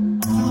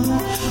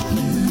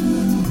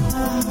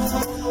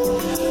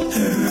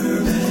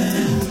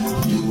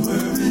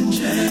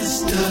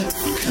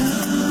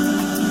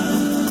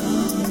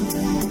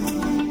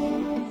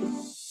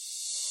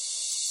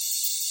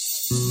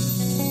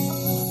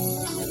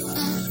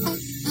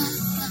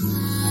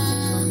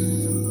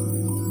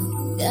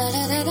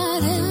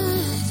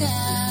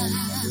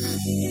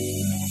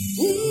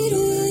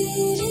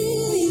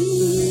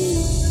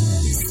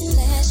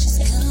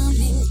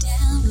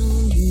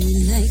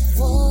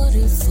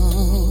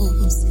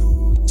tears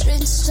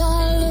drenched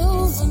all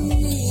over me,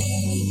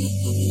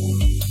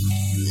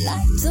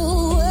 like the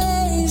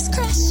waves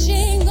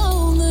crashing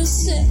on the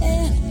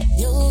sand.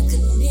 You're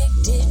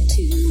connected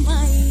to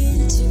my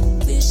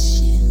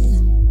intuition.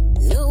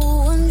 No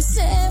one's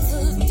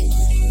ever been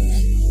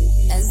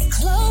as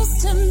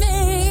close to me.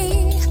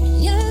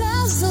 Your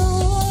love's a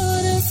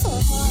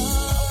waterfall.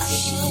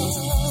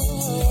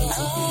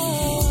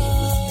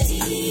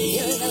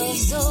 Your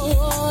love's a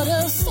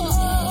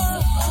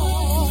waterfall,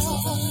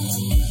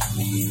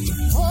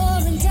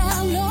 pouring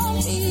down on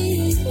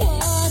me.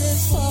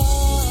 Waterfall.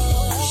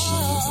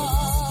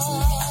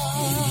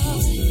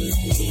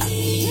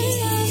 Your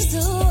love's a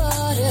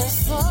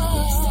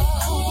waterfall,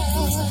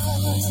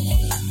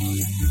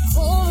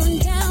 pouring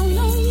down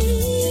on me.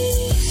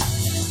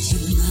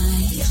 You're my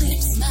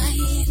eclipse, my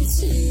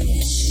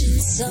intuition,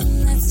 sun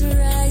that's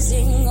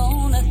rising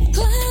on a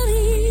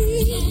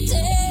cloudy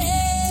day.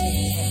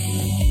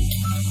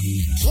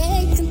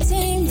 Can't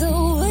contain the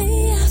way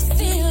I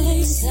feel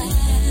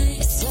inside.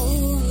 It's so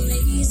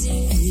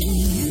amazing who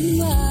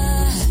you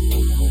are.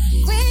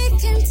 We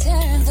can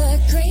turn the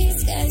gray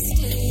skies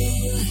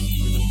blue.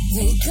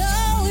 We're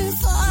going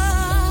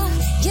far.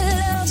 Your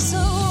love's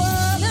so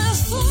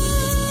wonderful.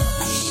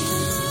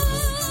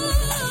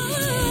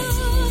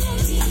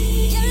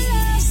 Your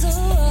love's a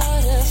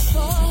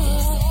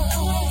waterfall,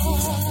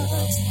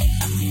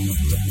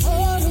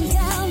 pouring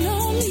down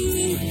on me.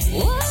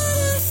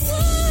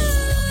 Waterfall.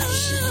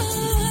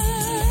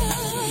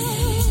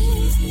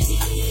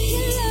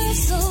 Your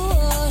love's a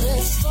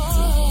waterfall,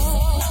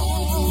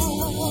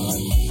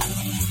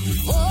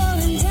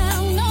 pouring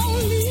down on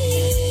me.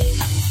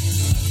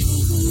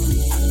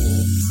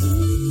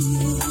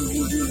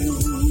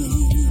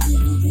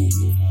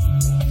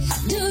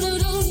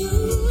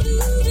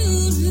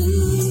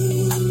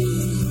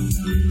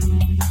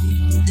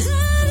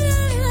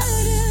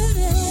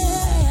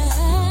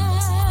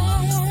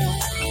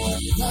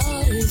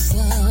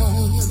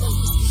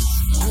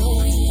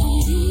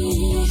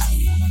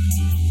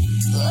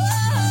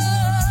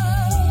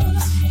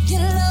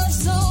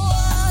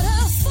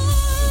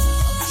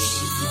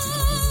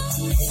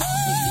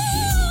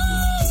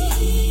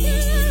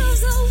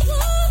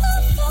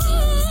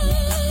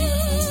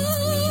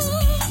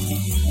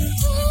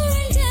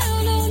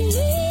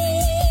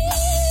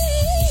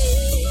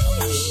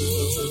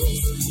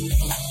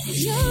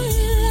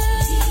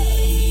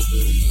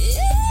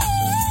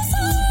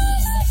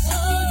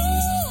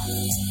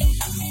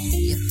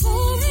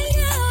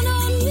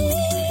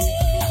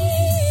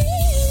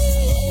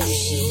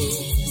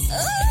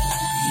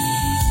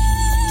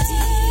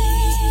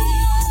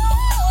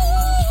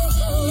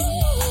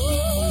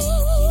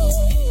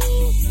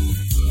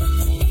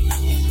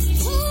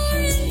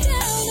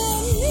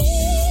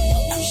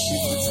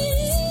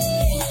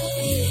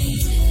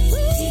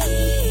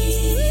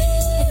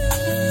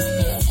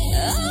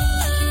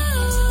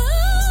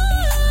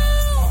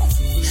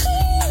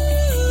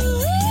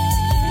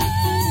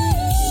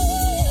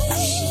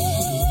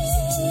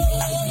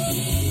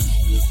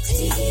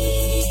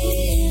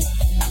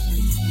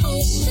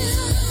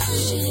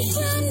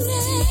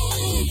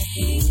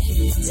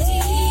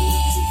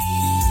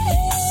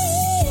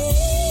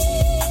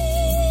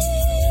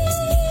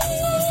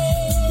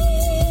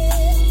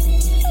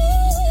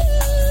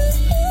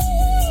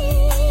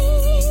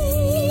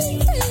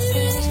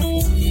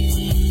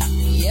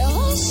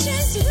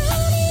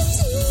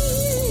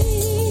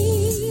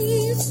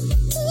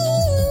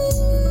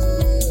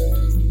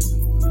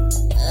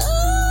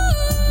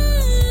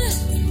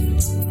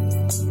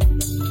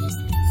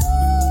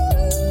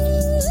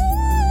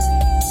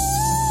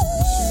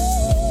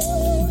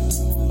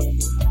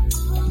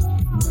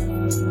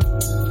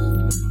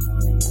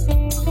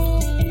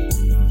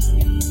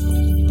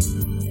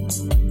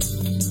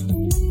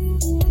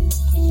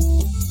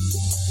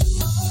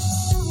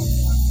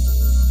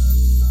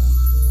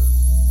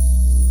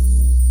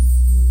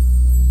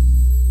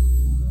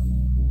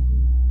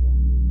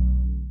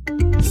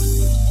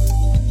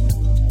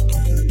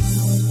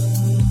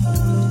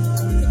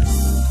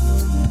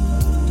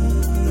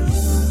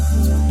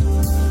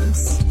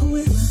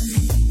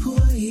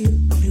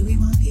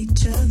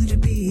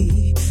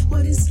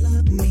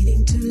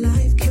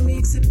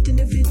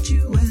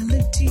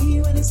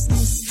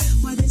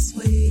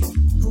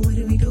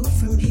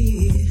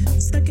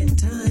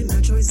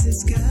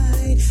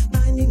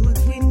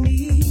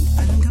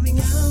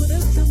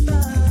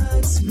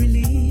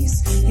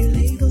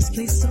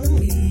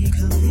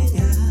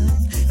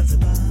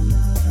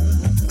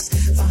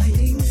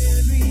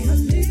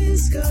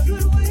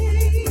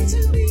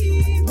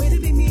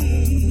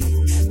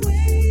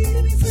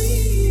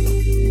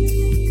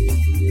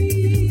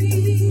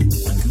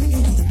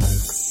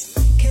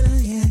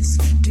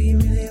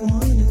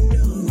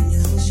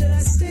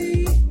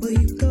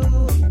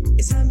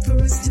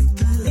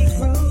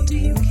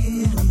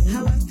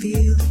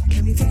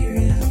 Can we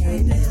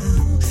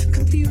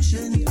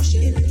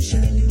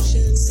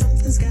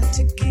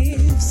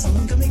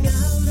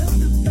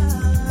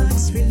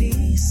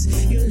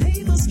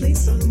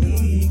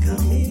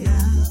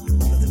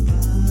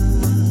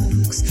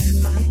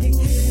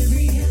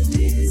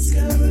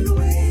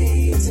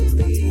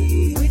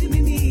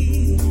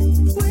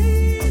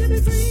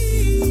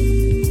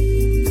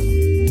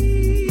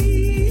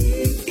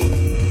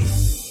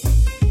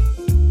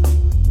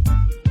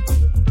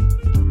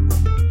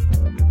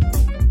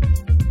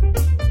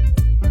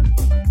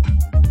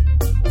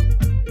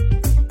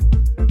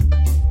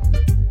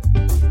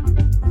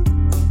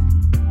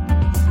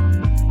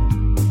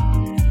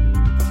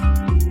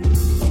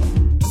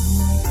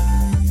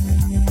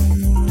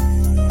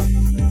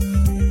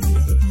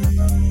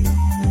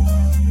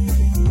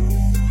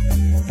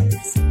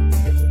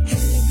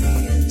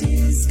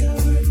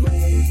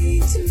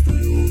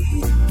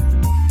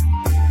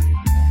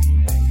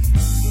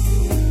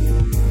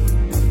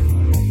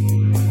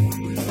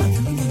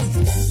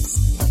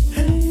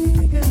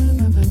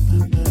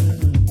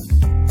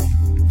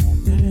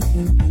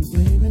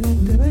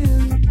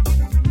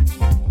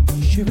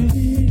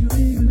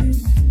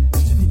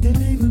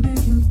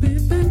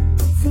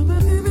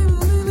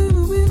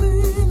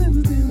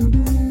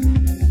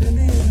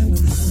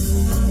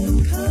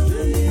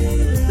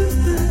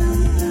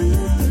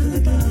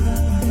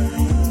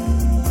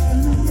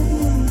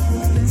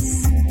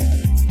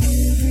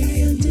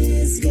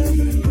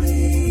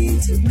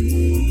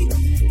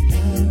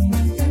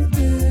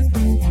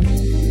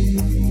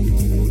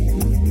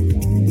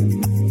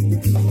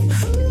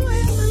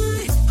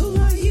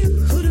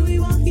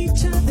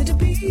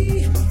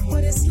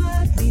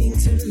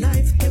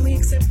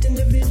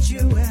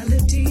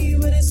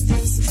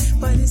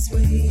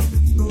way.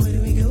 Where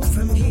do we go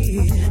from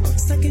here?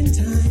 Stuck in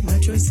time, our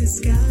choice is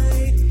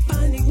sky.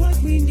 Finding what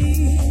we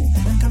need.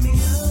 Coming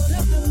out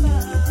of the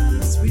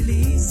box,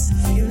 release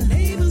your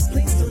labels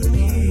placed on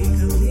me.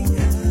 Coming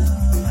out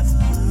of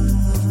the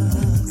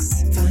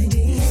box,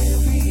 finding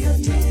every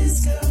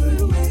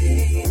undiscovered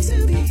way to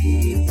be.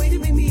 Way to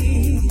be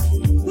me.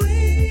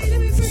 Way to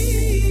be free.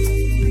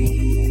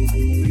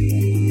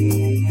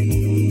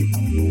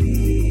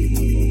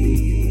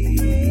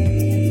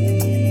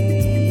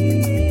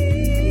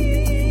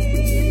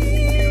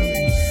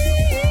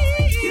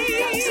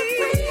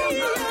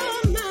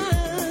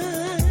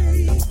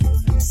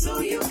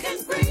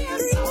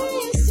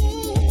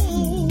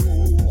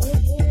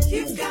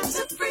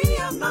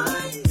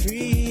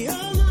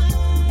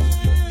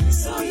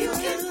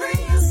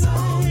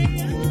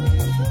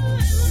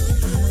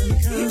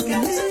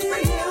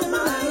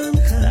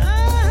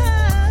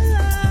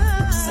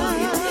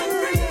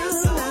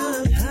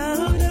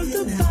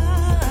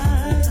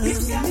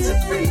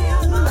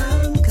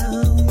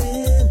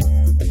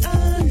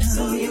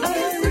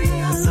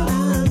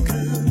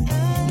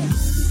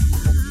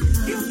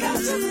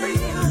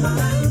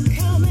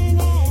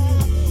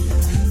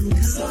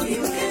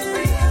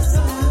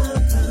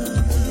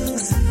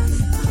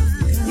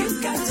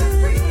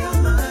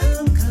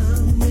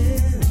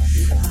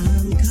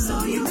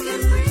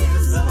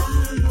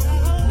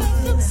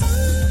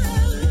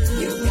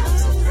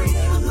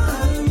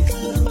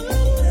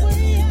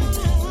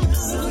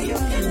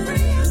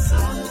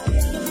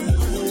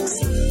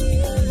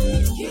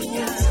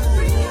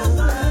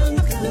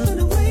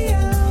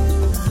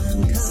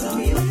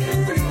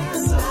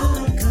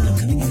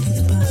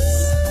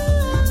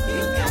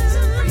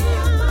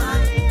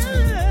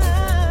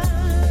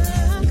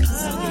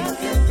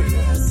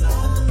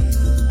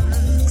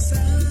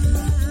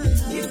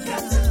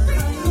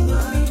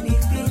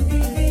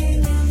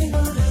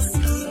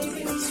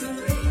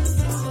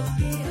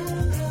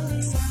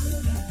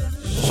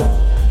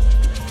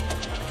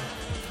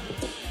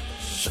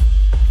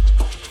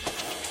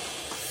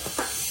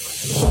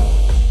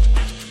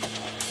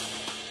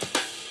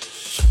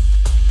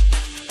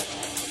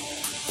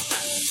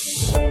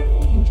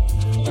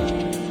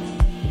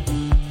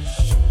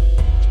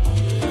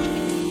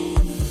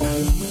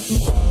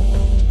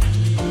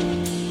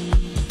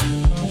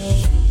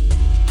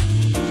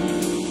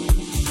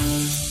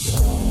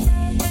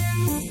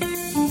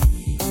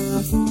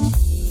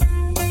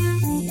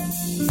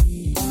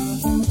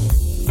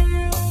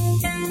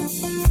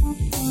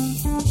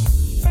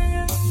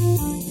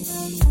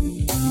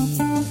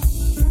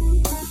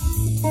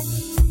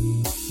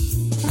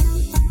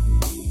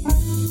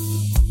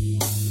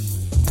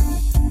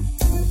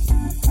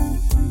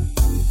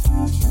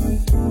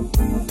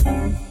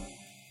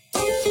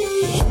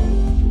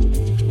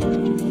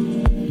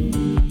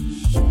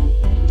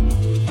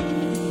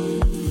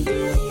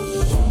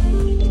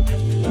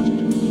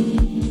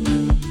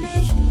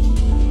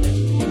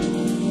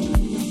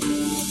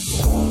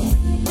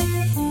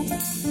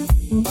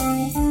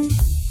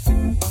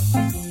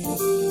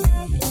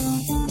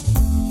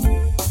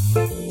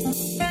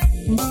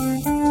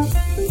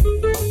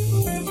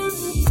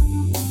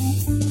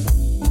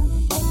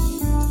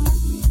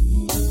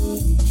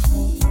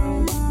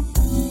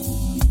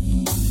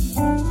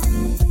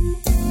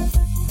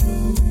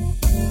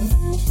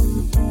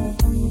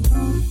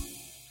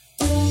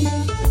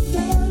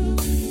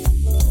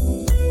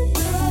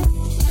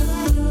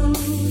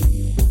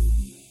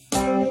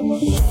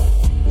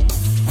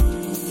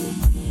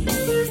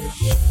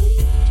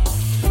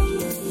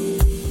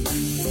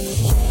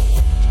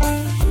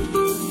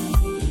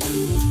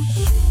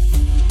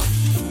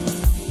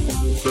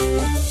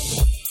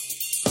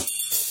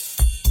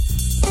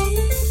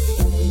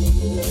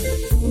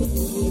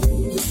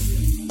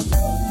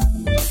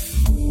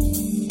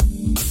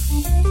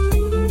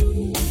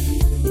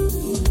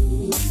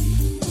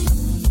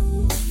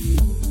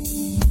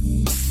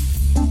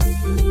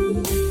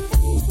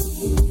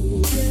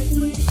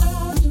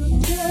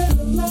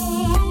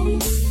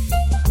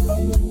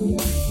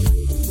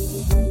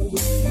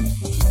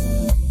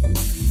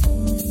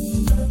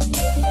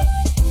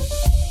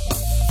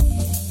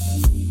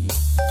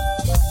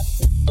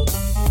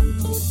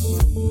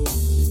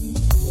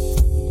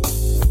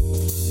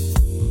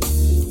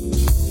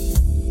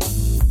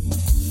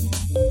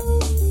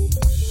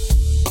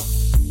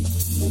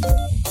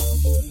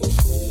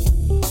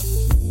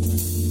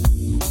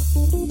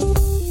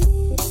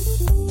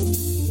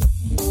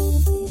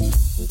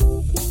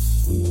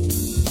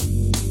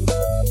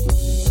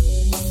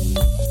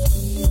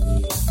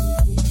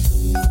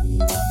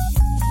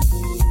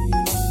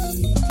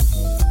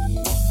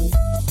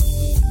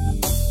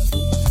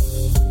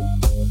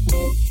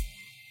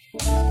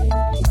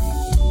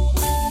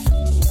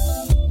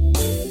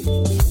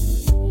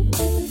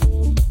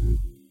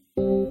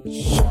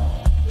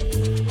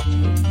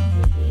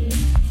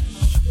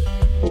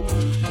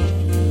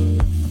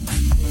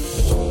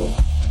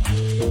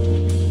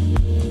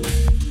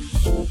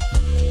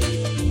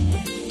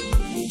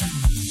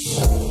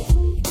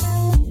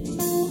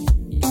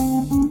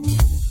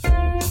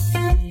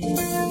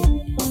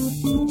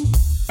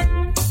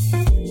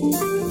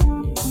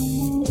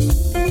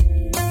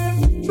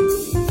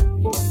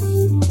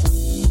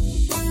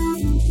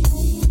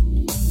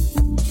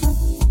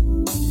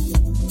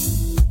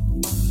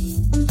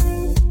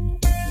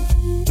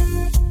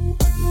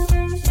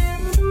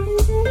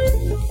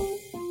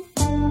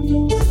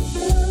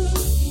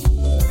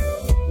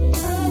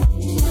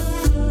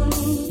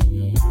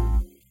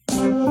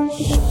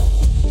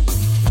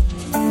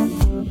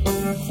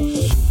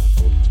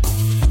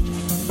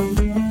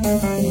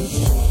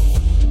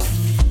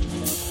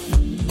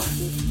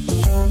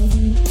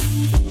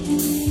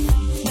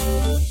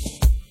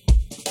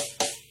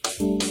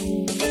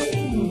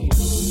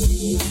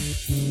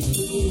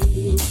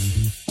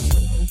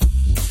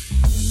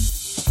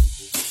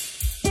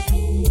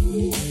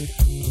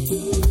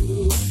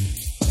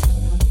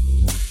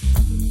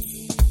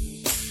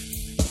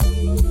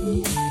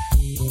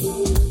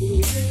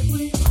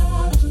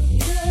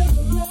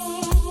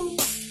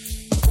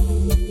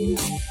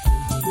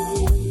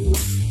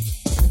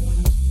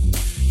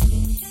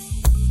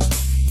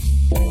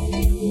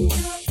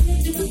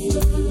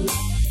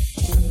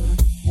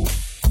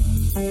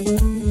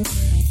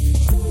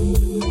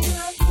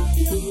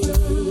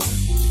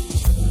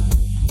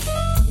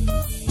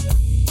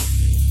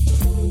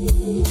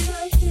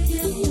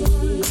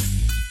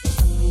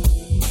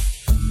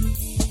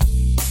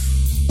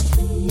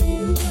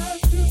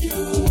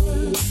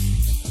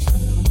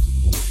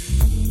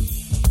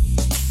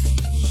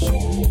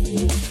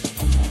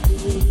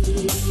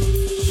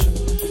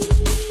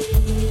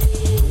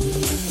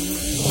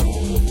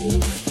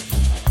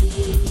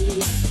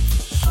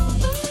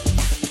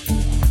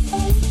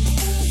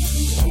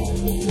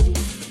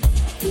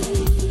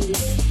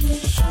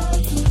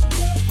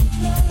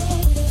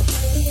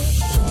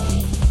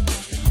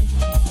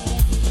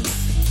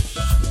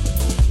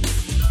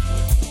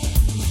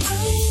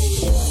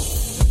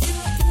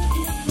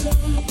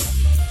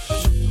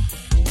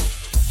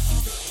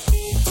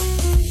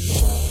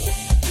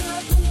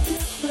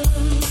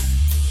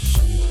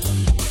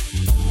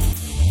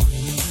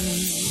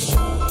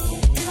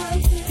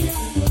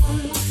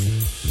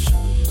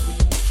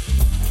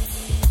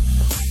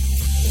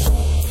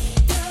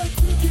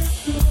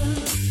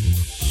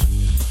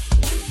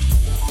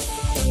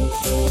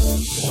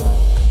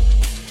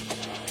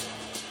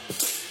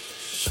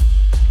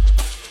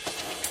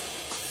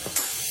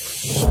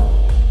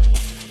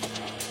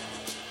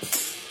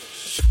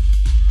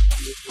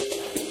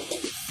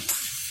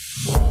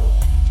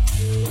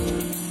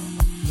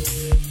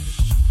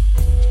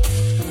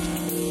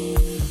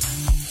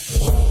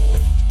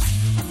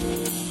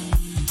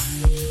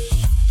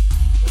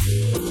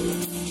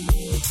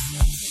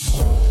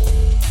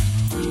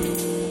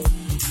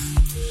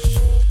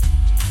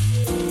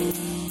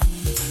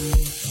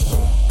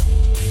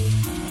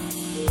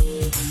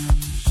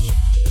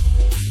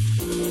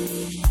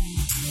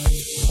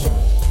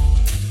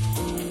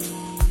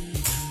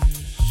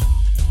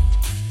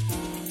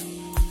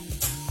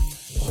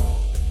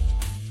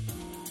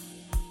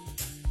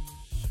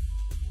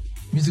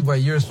 Music by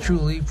yours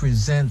truly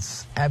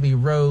presents Abbey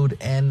Road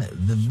and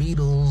the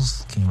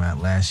Beatles. Came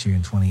out last year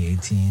in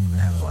 2018. We've been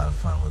having a lot of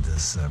fun with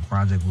this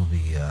project. We'll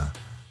be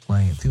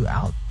playing it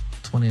throughout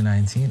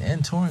 2019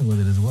 and touring with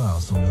it as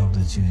well. So we hope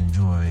that you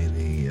enjoy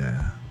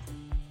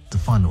the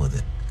fun with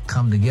it.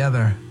 Come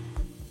together,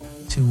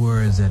 two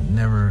words that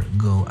never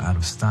go out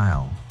of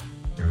style,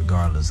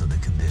 regardless of the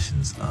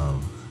conditions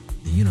of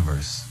the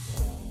universe.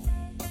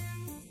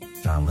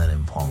 John Lennon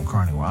and Paul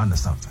McCartney were onto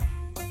something.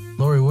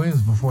 Lori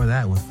Williams before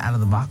that was Out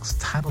of the Box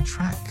title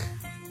track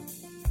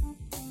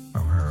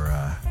from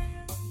her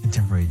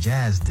contemporary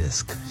jazz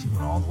disc. She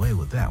went all the way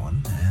with that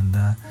one. And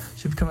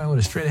she'll be coming out with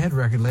a straight ahead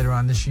record later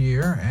on this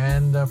year.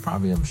 And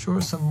probably, I'm sure,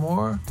 some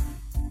more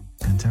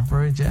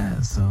contemporary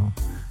jazz. So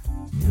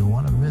you don't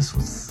want to miss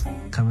what's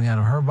coming out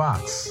of her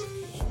box.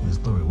 Miss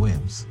Lori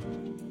Williams.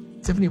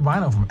 Tiffany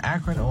Bino from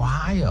Akron,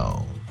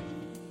 Ohio.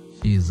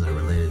 She's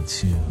related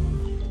to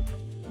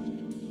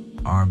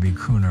R&B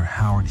crooner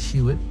Howard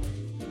Hewitt.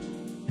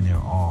 And they're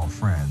all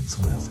friends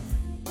with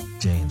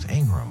James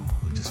Ingram,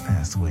 who just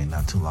passed away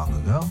not too long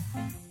ago.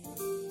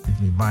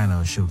 Tiffany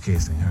Bino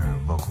showcasing her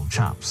vocal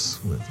chops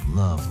with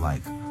Love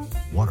Like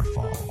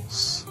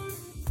Waterfalls.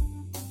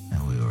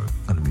 And we were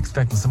going to be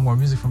expecting some more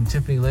music from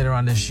Tiffany later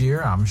on this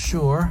year, I'm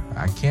sure.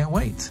 I can't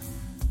wait.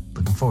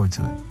 Looking forward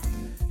to it.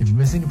 If you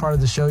missed any part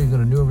of the show, you go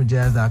to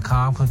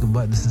newurbanjazz.com, click the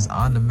button that says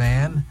On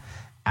Demand.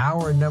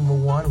 Hour number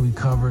 1, we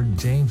covered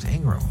James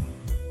Ingram.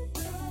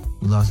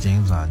 We lost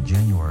James on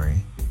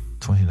January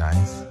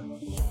 29th,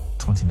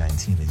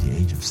 2019 at the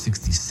age of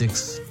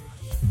 66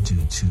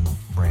 due to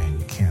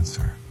brain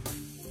cancer.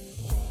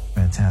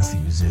 Fantastic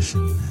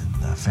musician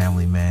and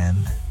family man.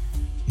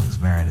 He was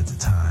married at the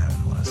time.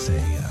 I want to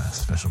say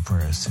special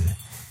prayers to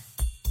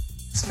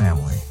his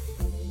family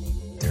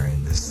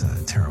during this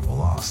terrible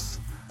loss.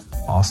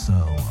 Also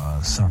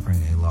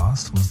suffering a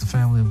loss was the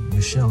family of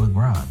Michel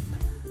Legrand,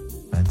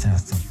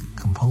 fantastic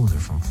composer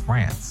from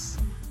France.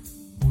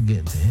 We'll get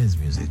into his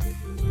music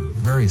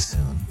very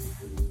soon.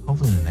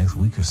 Hopefully in the next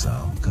week or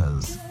so,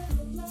 because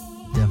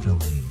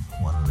definitely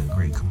one of the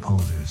great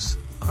composers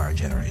of our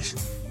generation.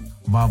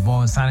 Bob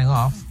Bowen signing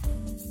off.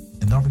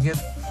 And don't forget,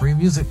 free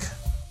music.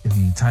 If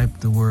you type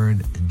the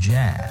word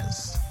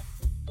jazz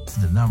to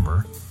the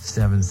number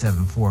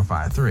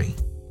 77453,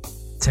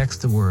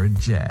 text the word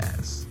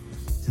jazz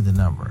to the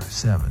number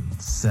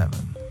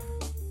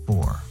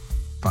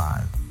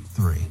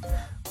 77453.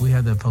 We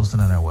have that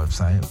posted on our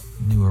website,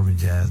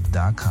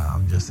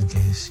 newurbanjazz.com, just in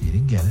case you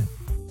didn't get it.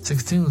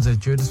 6 tunes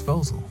at your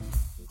disposal.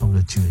 Hope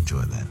that you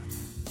enjoy that.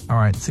 All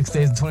right, 6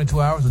 days and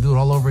 22 hours. We'll do it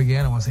all over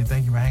again. I want to say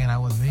thank you for hanging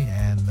out with me.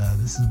 And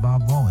this is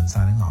Bob Bowen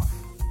signing off.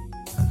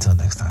 Until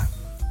next time,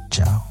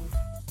 ciao.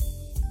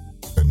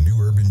 The New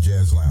Urban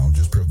Jazz Lounge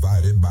is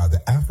provided by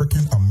the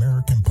African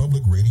American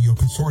Public Radio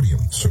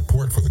Consortium,